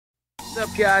What's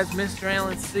up guys, Mr.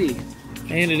 Alan C.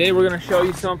 And today we're going to show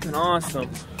you something awesome.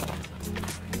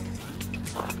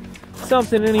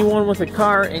 Something anyone with a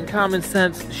car and common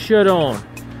sense should own.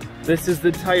 This is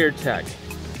the TireTek.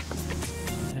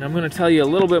 And I'm going to tell you a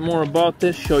little bit more about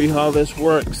this, show you how this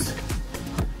works.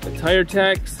 The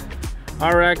TireTek's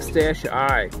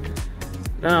RX-I.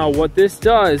 Now what this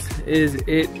does is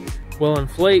it will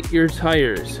inflate your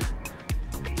tires.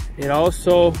 It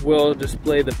also will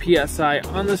display the PSI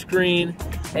on the screen,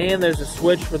 and there's a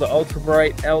switch for the ultra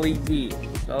bright LED.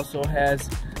 It also has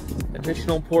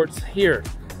additional ports here.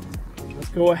 Let's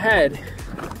go ahead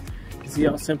and see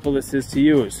how simple this is to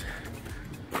use.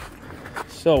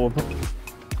 So,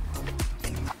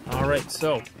 alright,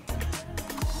 so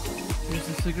here's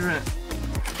the cigarette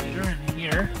lighter in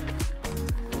here.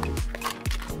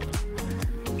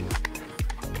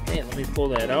 Okay, let me pull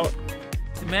that out.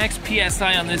 The max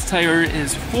PSI on this tire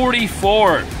is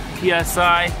 44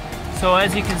 PSI. So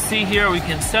as you can see here, we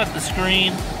can set the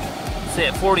screen, say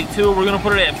at 42. We're gonna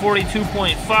put it at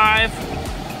 42.5.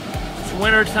 It's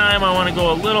winter time, I wanna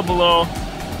go a little below.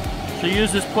 So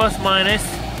use this plus minus,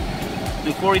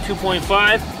 do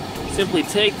 42.5. Simply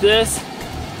take this,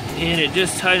 and it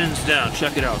just tightens down.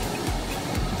 Check it out.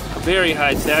 Very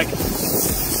high tech.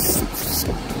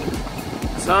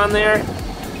 It's on there.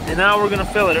 And now we're gonna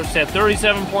fill it. It's at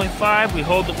 37.5. We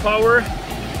hold the power,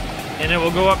 and it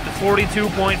will go up to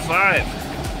 42.5.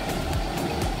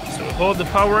 So we hold the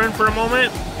power in for a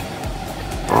moment,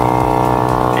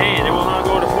 and it will now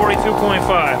go to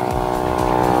 42.5.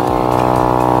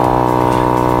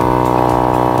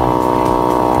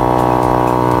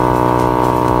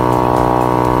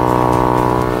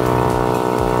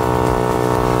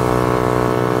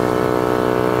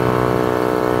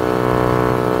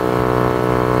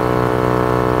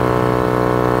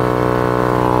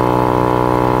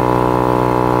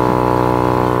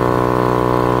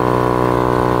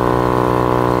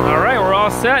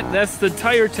 Set. That's the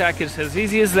TireTek. It's as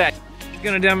easy as that. I'm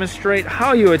going to demonstrate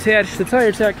how you attach the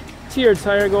TireTek to your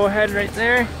tire. Go ahead right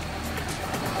there,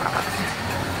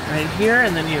 right here,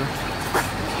 and then you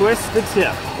twist the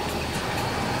tip.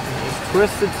 Just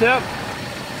twist the tip,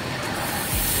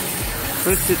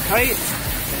 twist it tight.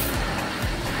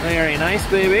 Very nice,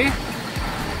 baby.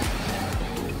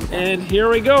 And here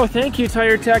we go. Thank you,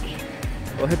 TireTek.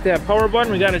 We'll hit that power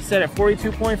button. We got it set at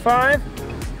 42.5.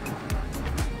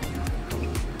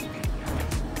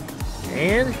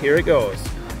 And here it goes.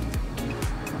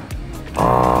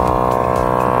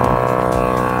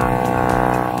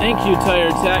 Thank you,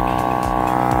 TireTek.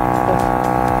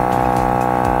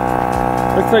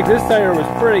 Looks like this tire was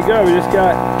pretty good. We just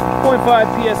got 0.5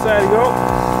 PSI to go.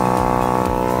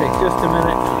 Take just a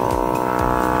minute.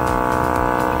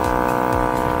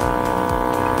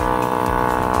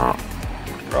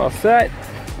 We're all set.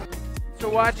 Thanks for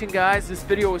watching, guys. This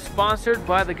video was sponsored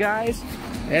by the guys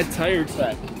at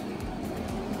TireTek.